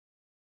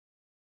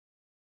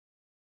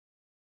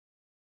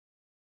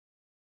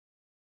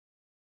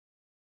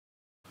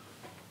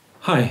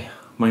Hi,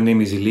 my name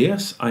is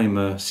Elias. I'm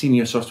a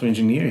senior software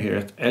engineer here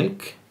at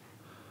Elk,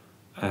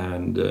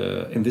 and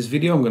in this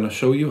video I'm going to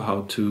show you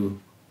how to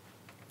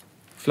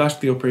flash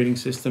the operating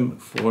system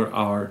for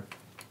our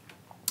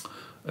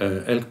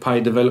Elk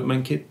Pi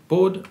development kit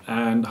board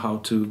and how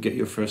to get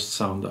your first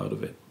sound out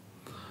of it.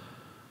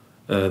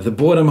 The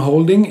board I'm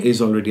holding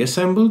is already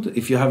assembled.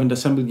 If you haven't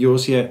assembled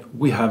yours yet,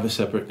 we have a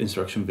separate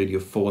instruction video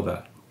for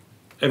that.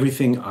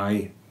 Everything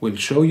I will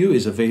show you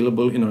is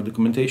available in our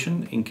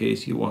documentation in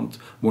case you want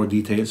more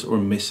details or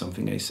miss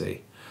something I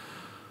say.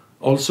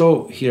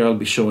 Also, here I'll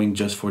be showing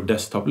just for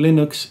desktop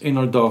Linux. In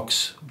our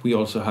docs, we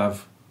also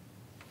have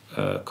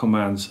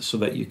commands so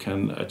that you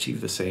can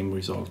achieve the same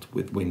result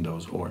with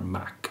Windows or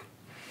Mac.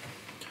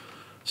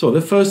 So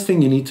the first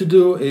thing you need to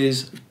do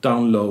is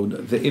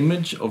download the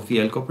image of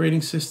the Elk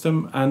operating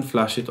system and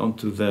flash it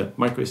onto the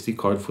microSD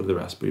card for the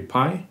Raspberry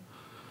Pi.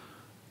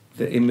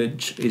 The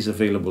image is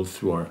available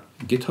through our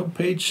GitHub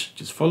page.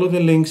 Just follow the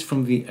links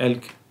from the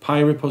Elk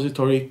Pi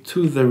repository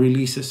to the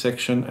releases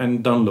section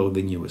and download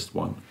the newest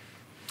one.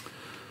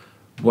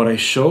 What I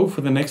show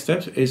for the next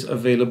steps is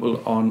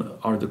available on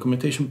our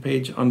documentation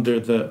page under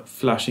the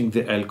Flashing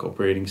the Elk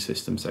operating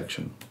system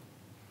section.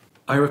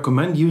 I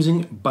recommend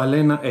using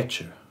Balena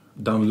Etcher.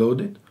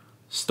 Download it,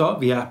 start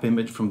the app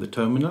image from the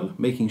terminal,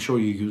 making sure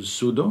you use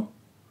sudo.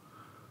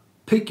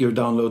 Pick your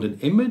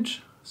downloaded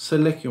image,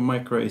 select your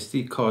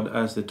microSD card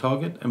as the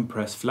target and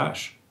press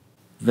flash.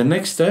 The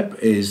next step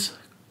is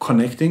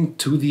connecting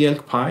to the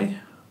Elk Pi,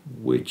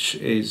 which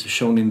is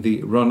shown in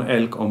the Run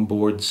Elk on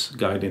Boards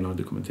guide in our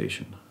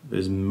documentation.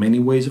 There's many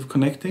ways of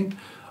connecting.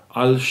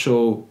 I'll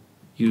show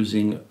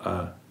using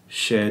a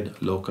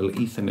shared local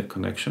Ethernet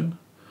connection.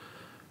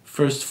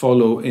 First,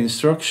 follow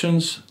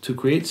instructions to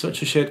create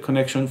such a shared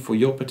connection for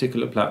your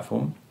particular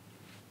platform,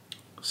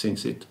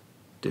 since it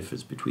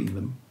differs between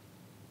them.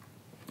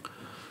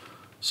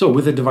 So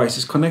with the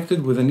devices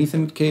connected with an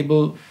Ethernet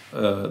cable,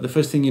 the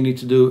first thing you need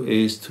to do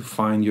is to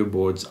find your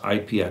board's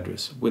IP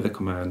address with the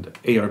command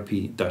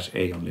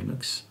arp-a on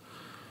Linux.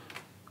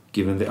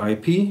 Given the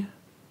IP,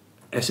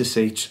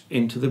 SSH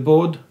into the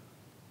board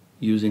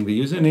using the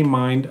username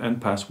mind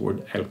and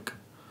password elk.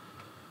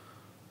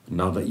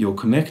 Now that you're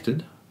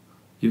connected,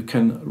 you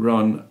can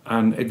run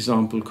an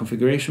example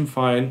configuration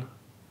file,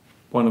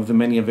 one of the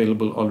many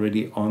available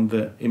already on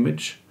the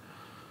image.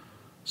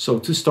 So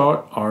to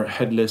start, our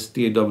headless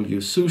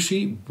DAW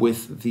Sushi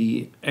with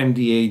the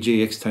MDA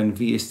JX10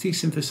 VST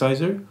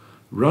synthesizer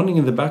running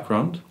in the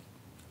background,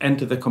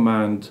 enter the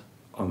command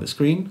on the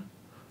screen.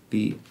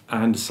 The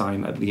and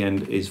sign at the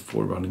end is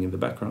for running in the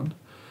background.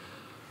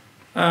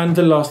 And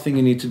the last thing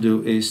you need to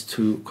do is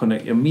to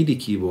connect your MIDI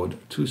keyboard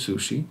to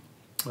Sushi.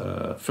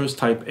 First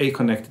type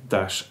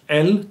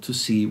aconnect-L to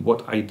see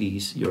what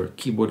IDs your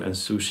keyboard and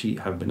Sushi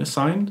have been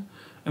assigned,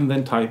 and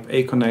then type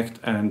aconnect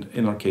and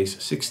in our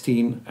case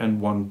 16 and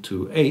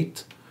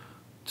 128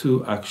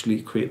 to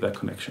actually create that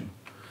connection.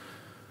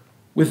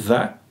 With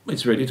that,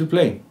 it's ready to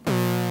play.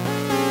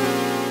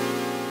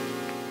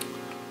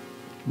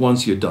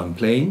 Once you're done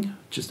playing,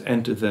 just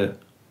enter the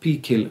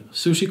pkill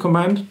Sushi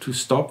command to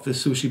stop the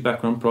Sushi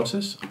background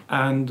process,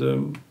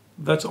 and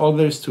that's all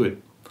there is to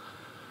it.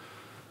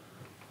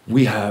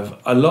 We have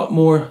a lot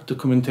more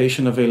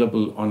documentation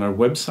available on our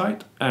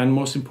website, and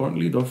most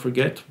importantly, don't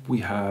forget, we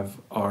have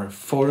our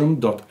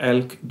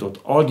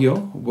forum.elk.audio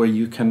where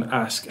you can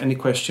ask any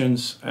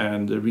questions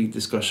and read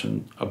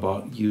discussion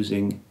about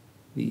using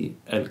the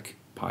Elk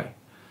Pi.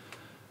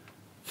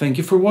 Thank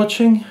you for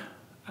watching,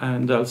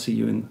 and I'll see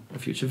you in a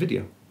future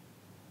video.